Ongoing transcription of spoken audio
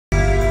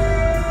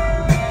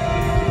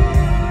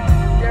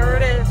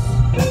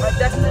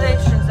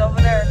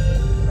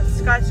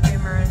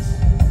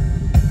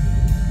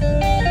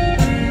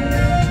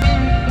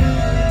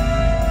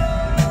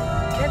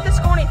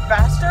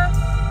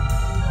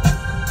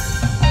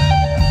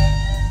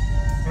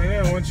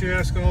don't you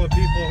ask all the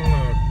people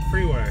on the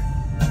freeway?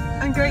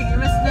 I'm great. You're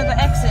missing another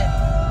exit.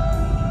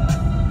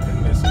 I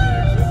didn't miss any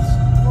exits.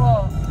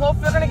 Well, if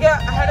we're gonna get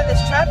ahead of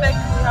this traffic,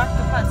 we have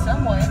to find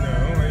some way. No,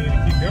 I need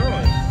to keep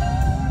going.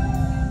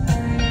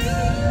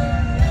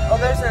 Oh,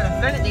 there's an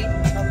Infinity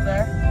up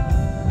there.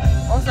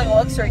 Almost like a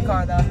luxury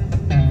car, though.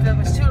 If it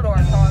was two-door,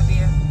 it'd probably be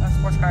a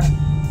sports car.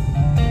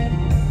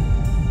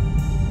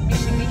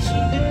 Mitsubishi.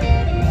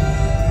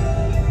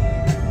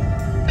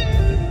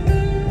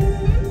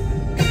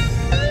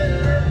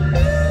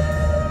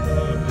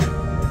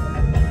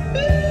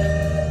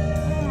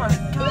 Oh my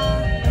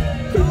god.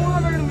 How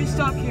long are we gonna be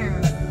stuck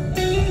here?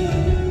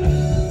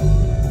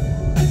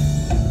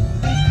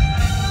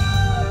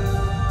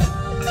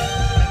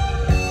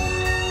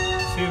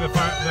 See the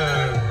stuff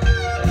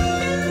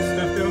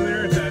down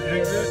there at that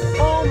exit?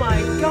 Oh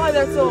my god,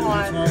 that's a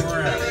lot. That's where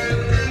we're at.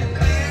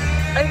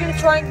 Are you gonna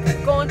try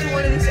and go into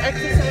one of these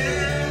exits so we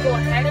can go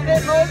ahead of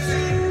it, folks?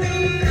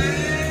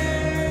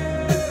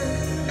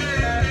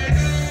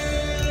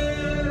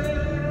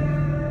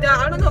 Yeah,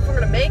 I don't know if we're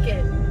gonna make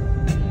it.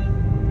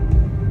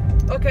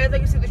 Okay, I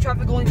think I see the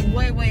traffic going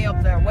way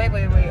up there. Way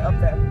up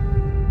there.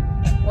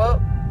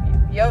 Well,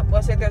 yep,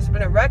 looks like there's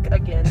been a wreck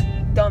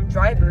again. Dumb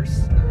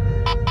drivers.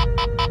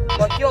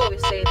 Like you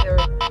always say, they're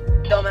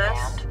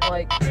dumbass.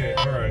 Like, Hey,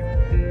 alright.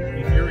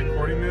 If you're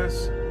recording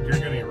this, you're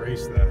gonna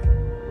erase that.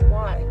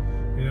 why?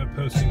 You're not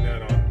posting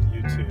that on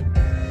YouTube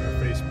or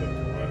Facebook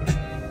or whatever.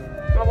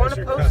 I want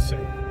to You're post.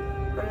 cussing.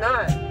 I'm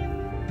not.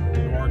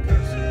 You are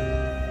cussing.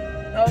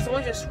 No, it's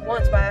only just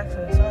once by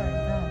accident. Sorry. No.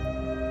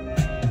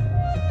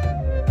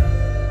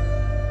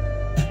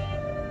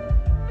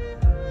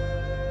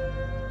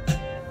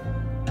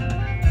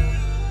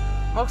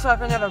 Looks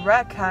like another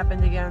wreck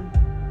happened again.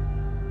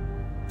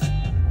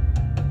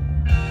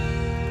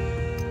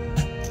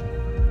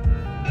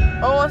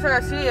 Oh, looks like I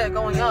see it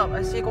going up.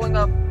 I see it going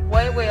up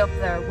way up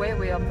there.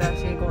 Way up there. I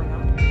see it going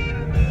up.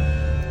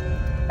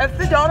 If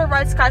the daughter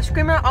rides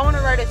Skyscraper, I want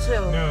to ride it too.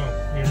 No,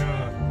 you're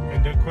not.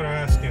 And don't quit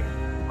asking.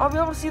 I'll be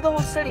able to see the whole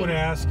city. Quit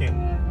asking.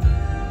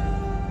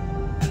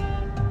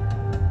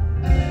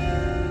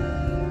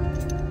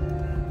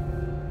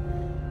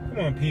 Come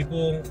on,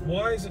 people.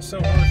 Why is it so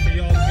hard for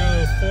y'all to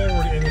go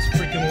forward in this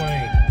freaking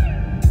lane?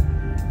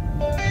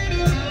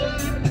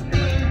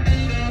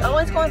 That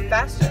one's going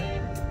faster.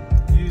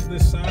 Use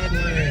this side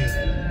lane.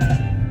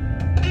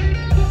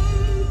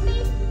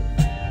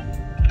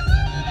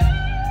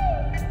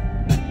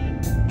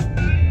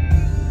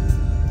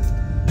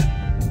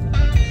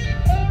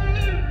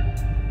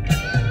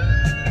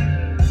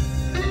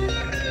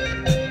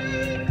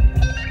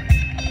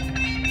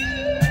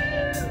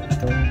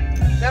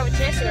 You have a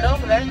chance to get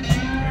over there.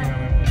 Hang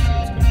on, let's see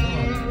what's going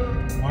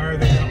on. Why are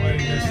they not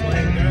letting this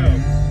lane go?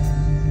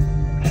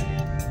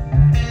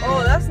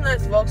 Oh, that's a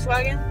nice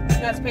Volkswagen.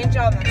 That's paint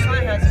job. That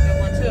sign has a good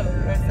one too.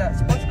 There's that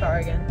sports car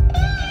again.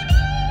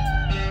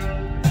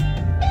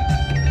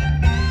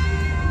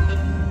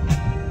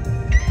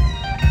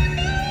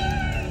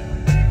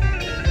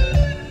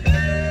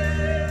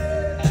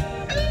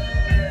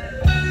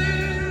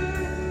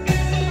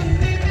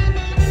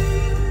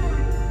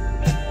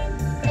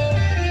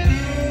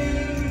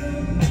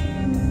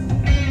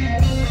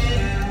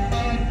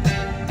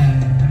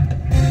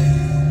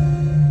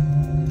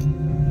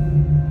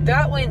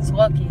 That lane's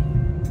lucky.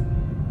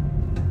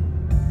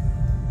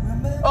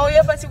 Oh,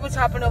 yep, I see what's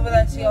happening over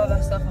there. I see all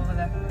that stuff over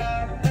there.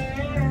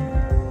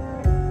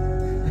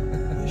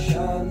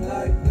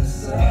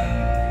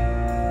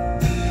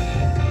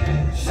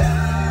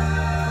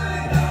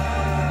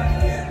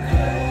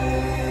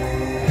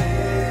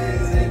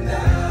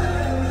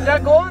 You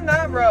gotta go on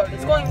that road.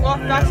 It's going a lot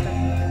faster.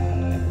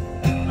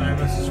 Alright,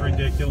 this is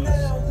ridiculous.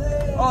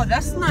 Oh,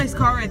 that's a nice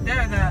car right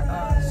there,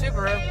 that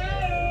Subaru.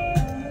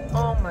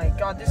 Oh my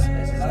god, this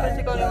isn't gonna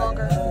take any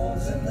longer.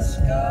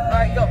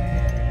 Alright, go.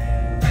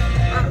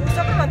 Who's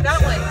talking about that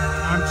way?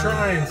 I'm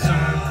trying,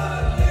 son.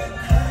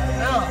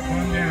 Oh.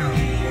 Calm down.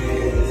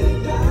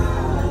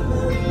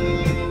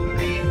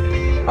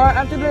 Alright,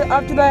 after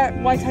that,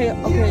 why tell you?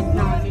 Okay,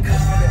 no, I need to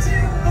just do this.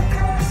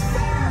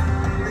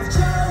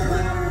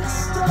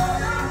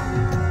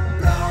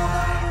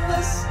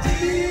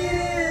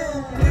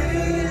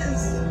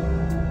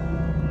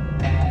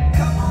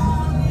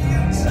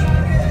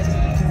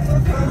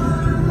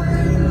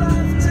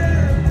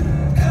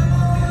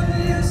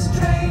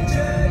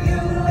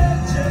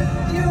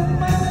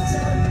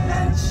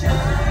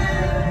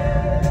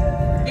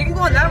 You can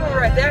go on that one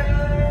right there.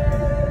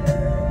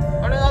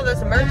 I don't know,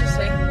 there's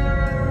emergency.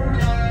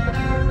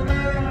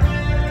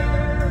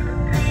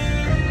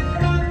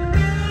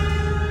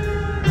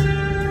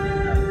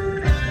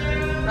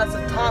 That's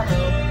a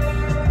Tahoe.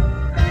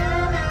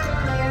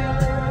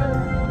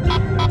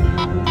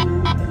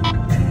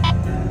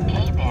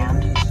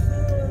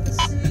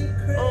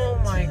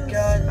 Oh my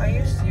god, are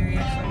you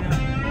serious?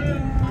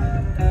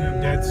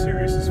 I'm dead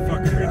serious. It's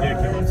fucking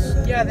ridiculous.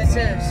 Yeah, this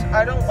is.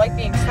 I don't like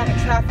being stuck in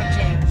traffic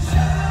jams.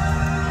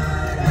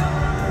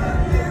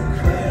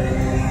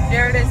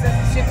 There it is,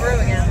 that's the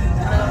Subaru again.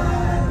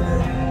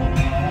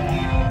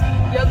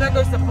 Yep, there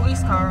goes the police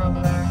police car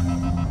over there.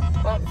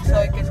 Oh, so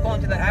like it's going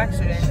to the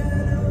accident.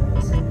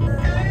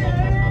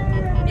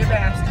 You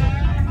bastard.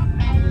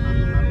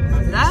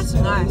 That's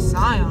nice,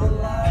 Zion.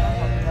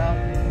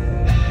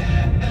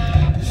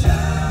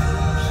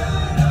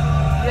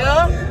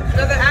 Yup,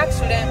 another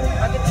accident.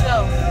 I can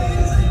tell.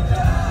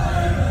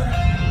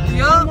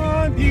 Yup. Come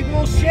on,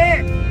 people,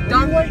 shit. What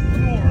are you waiting for?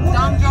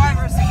 Dumb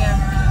drivers again.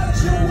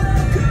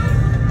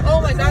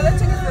 Oh my god, that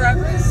took us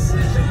forever.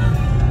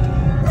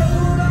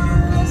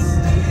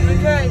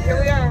 Okay, here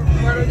we are.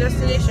 We're at our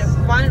destination.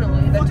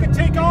 Finally. That Fucking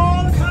take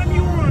all the time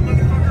you want,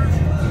 motherfucker.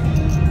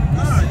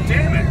 God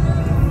damn it.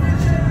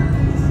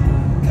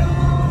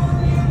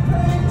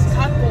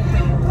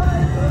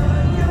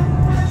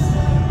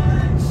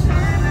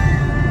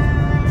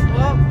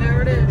 Well,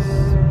 there it is.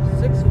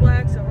 Six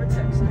Flags over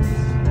Texas.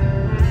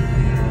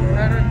 We're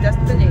at our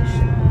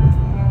destination.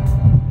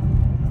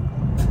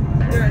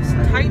 There's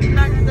Titan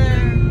back there.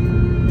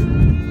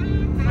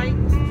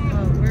 Titan.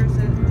 Oh, where's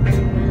it?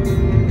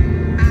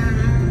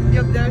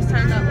 Yep, there's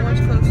Titan, that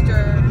orange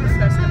coaster. This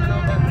guy's coming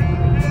over.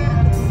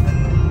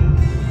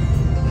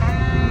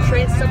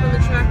 Train stuck on the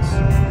tracks.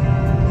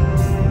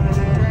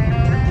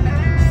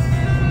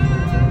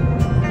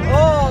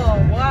 Oh,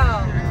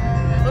 wow.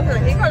 Look at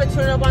it. He got a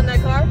tune up on that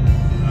car.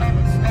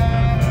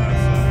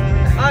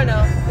 I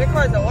know. Their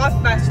car's a lot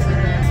faster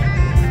than that.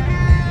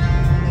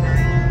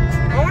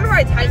 I want to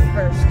ride Titan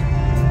first.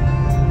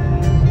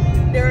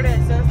 There it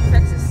is. That's the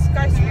Texas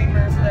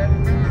skyscraper over there.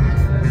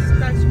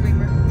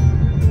 Skyscraper.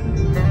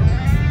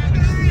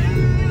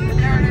 And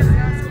there it is.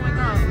 That's going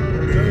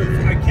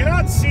on. I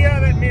cannot see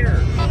out of that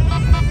mirror.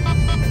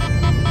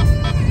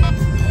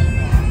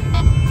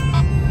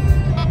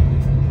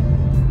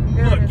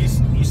 Look, you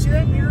see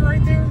that mirror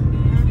right there?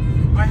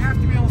 I have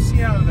to be able to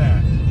see out of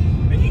that.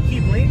 And you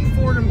keep leaning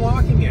forward and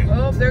blocking it.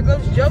 Oh, there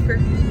goes Joker.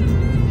 And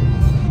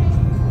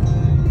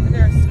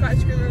there's a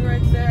skyscraper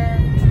right there.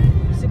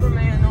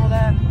 Superman and all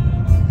that.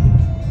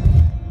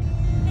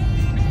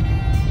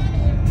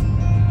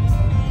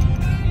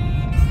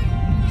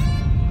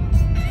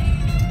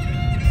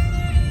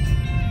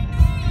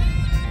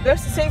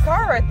 There's the same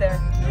car right there.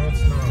 No,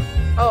 it's not.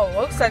 Oh,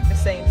 looks like the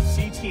same.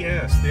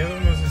 CTS. The other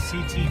one was a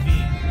CTV.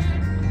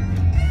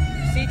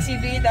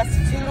 CTV, that's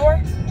the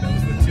two-door? That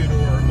was the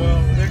two-door. Well,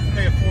 they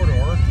a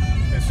four-door.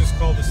 It's just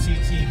called a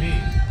CTV.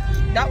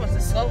 That was the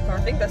slow car.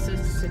 I think that's a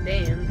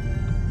sedan.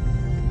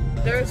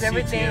 There's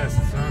everything. CTS,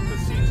 it's not the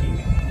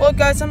CTV. Well,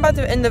 guys, I'm about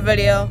to end the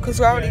video because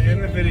we're already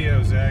in the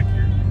video, Zach.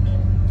 You're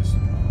just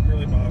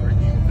really bothering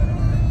you with that.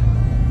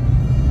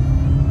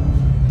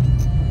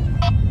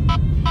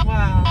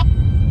 Wow.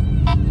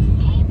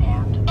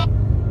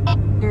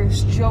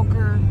 There's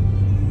Joker,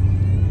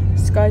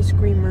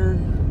 Skyscraper.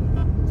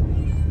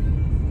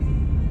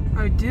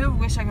 I do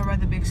wish I could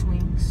ride the big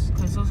swings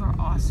because those are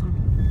awesome.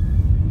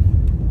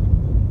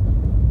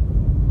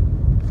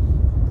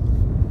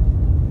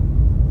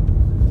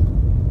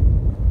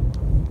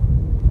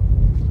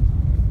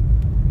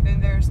 Then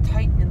there's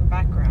Titan in the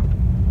background.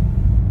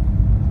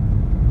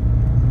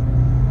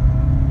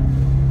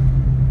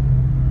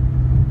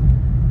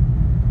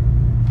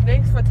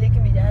 Thanks for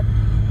taking me, Dad.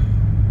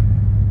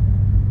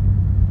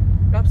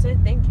 I'm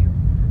saying thank you.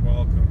 You're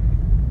welcome.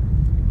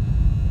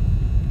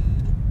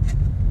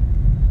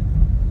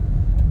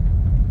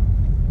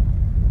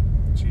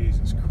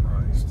 Jesus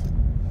Christ.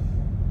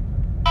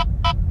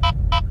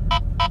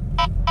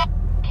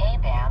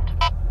 K-band.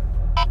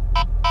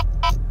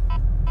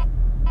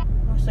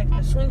 Looks like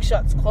the swing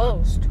shot's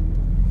closed.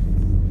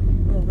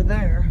 Over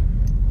there.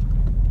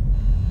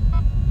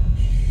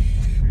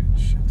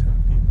 Shit ton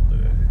of people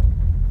today.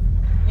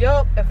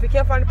 Yup, if we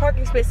can't find a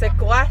parking space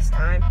like last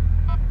time,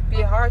 it'd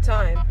be a hard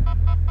time.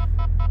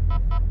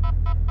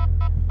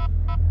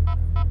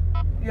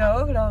 Yeah,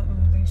 look at all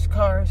these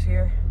cars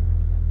here.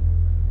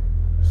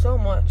 So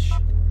much.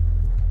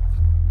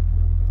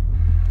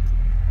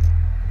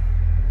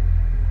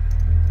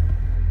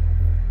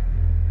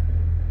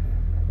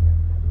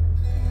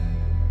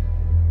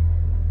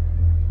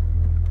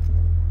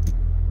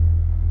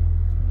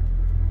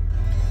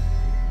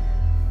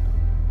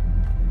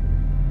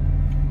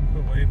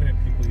 Quit waving at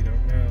people you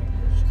don't know.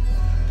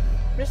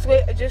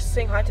 Just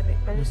saying hi to me.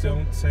 Just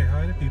don't say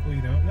hi to people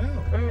you don't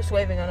know. I'm just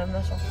waving at them,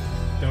 that's all.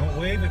 Don't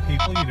wave at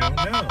people you don't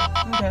know.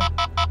 Okay.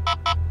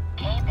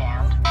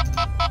 K-band.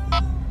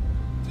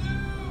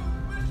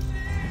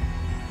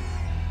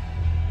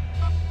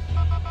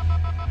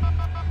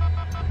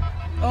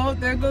 Oh,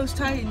 there goes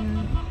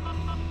Titan.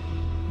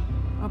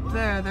 Up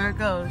there it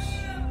goes.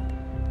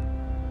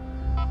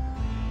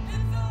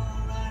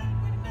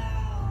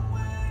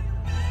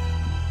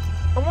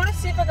 I want to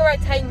see if I can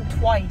ride Titan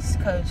twice,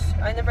 because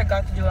I never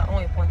got to do it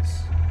only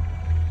once.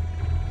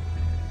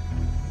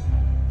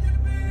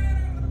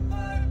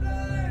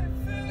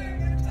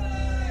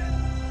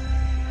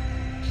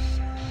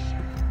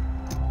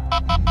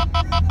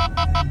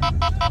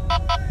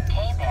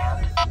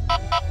 K-band.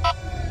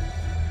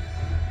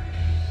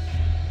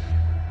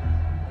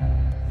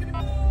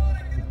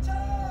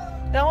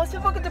 Now let's see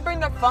if I get to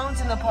bring their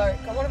phones in the park.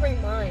 I want to bring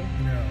mine.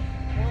 No.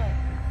 What?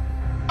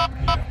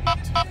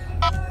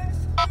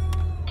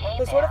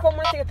 Because what if I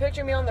want to take a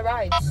picture of me on the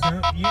rides?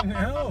 You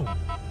know.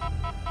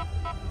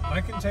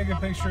 I can take a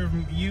picture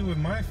of you with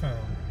my phone.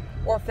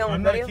 Or film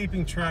I'm a video? not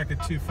keeping track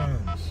of 2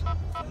 phones.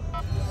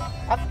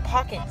 I have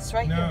pockets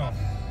right here. No.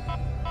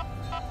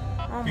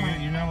 Oh my.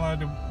 You're not allowed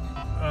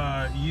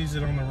to use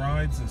it on the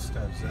rides and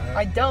stuff, Zach.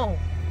 I don't.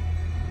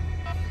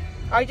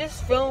 I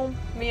just film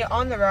me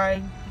on the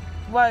ride.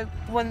 Like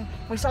when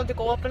we start to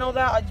go up and all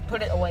that, I just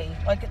put it away.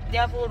 Like they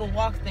have a little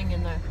lock thing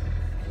in there.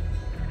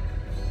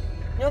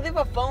 You know, they have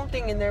a phone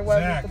thing in there where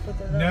Zach, we can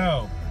put it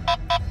no.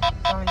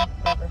 Fine,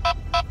 whatever.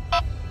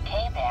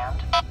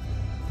 K-bound.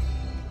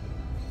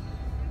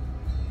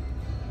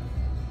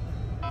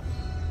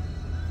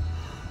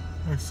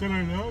 I said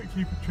I'm not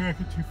keeping track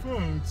of 2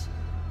 phones.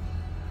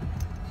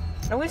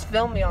 Always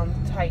film me on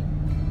the Titan.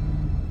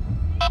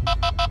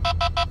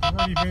 I've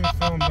already been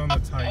filmed on the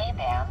Titan.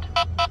 K-bound.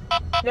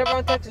 Never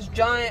on Texas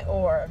Giant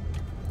or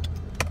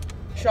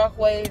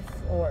Shockwave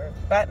or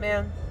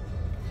Batman.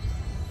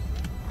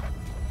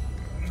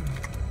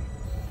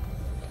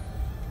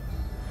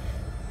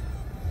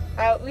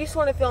 I at least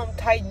want to film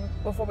Titan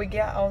before we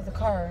get out of the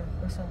car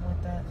or something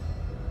like that.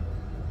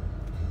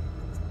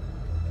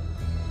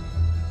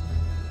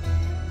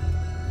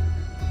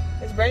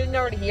 Is Brandon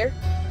already here?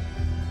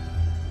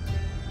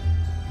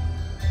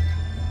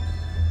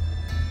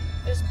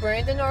 Is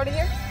Brandon already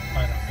here?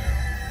 I don't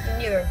know.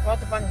 Me neither. We'll have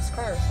to find his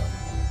car or something.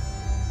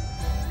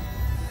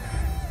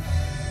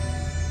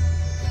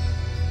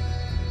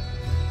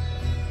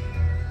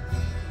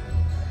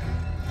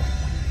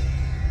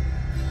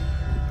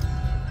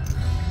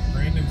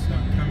 Brandon's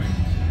not coming.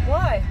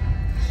 Why?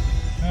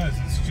 Because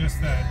it's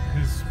just that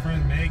his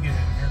friend Megan and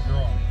her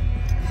girl.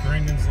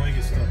 Brandon's leg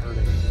is still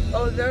hurting.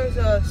 Oh, there's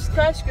a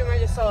skyscraper. I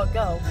just saw it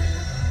go.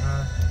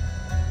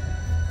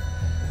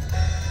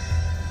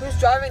 Who's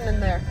driving in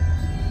there?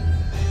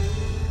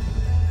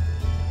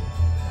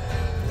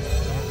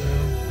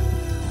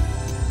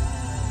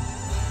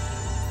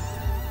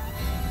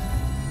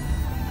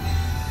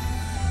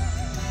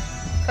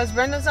 Because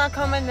Brenda's not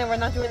coming, then we're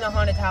not doing the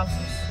haunted houses.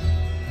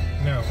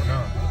 No, we're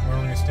not. We're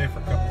only going to stay for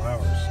a couple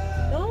hours.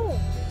 No.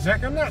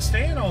 Zach, I'm not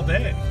staying all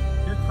day.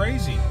 You're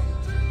crazy.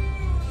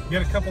 You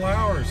got a couple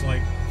hours,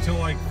 like, till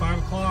like 5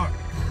 o'clock,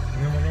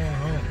 and then we're going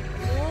home.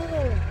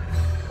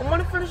 No. I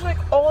want to finish like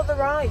all the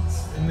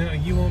rides. No,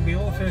 you won't be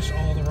able to finish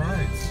all the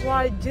rides. Well,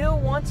 I do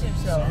want to,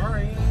 so.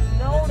 Sorry.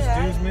 No, We'll just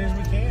Dad. do as many as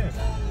we can.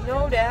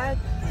 No, Dad.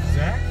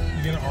 Zach,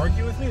 you going to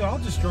argue with me? I'll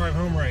just drive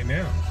home right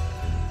now.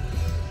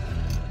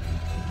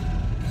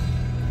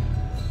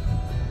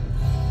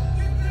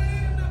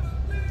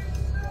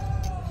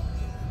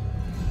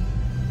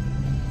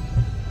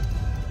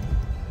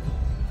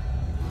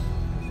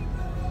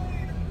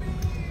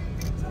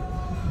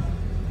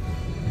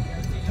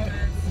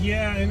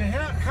 Yeah, and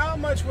how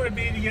much would it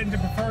be to get into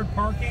preferred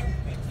parking?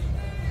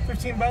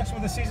 $15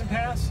 with a season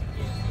pass?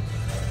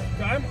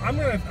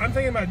 I'm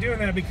thinking about doing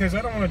that because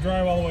I don't want to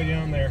drive all the way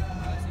down there.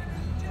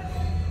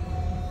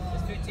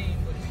 It's 15.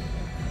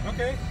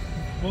 Okay.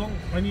 Well,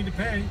 I need to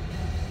pay.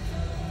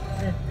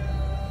 Here.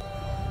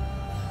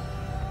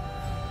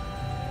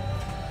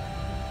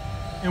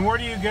 And where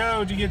do you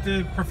go to get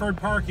the preferred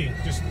parking?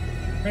 Just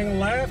hang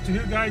left? Who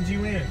guides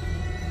you in?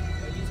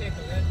 When you take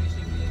a left, you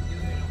should be doing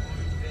an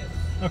orange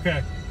vest.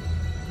 Okay.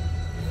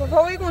 We're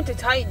probably going to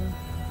Titan.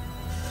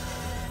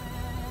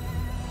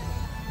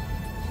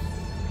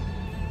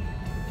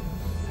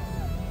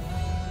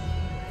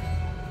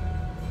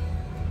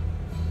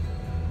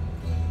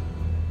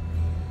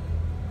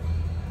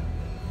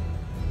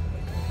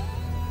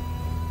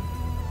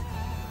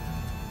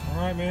 All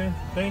right, man.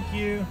 Thank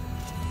you.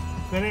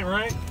 Is that it,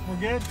 right? We're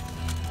good?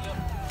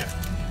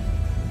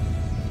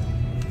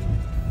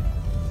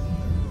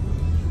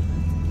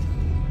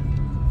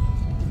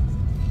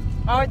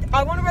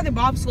 I want to ride the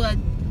bobsled.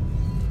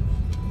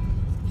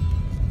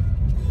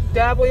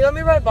 Dad, will you let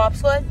me ride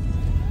bobsled?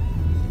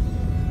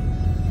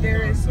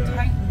 There is What's that?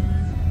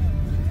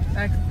 Titan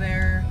back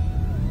there.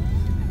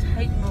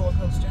 Titan roller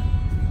coaster.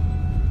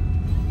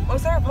 Oh,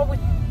 is there a public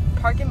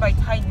parking by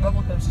Titan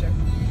roller coaster?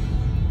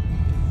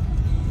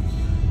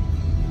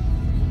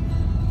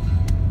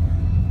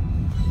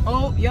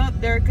 Oh, yep,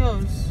 there it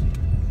goes.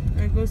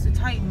 There it goes to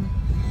Titan.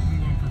 I'm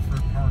going to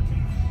prefer parking.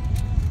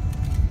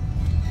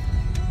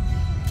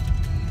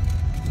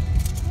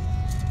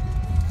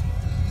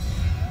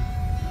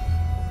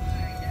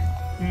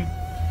 Good.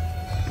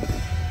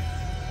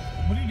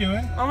 What are you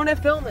doing? I want to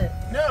film it.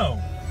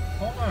 No.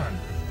 Hold on.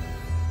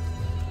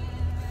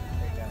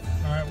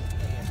 All right.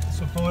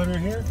 So pull it right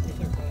here.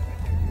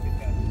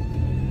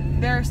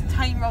 There's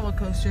Titan roller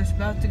coaster. It's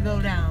about to go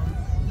down.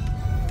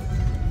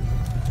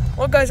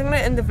 Well, guys, I'm going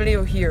to end the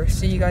video here.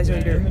 See you guys Yeah,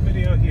 later. end the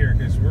video here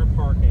because we're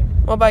parking.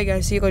 Well, bye,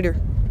 guys. See you later.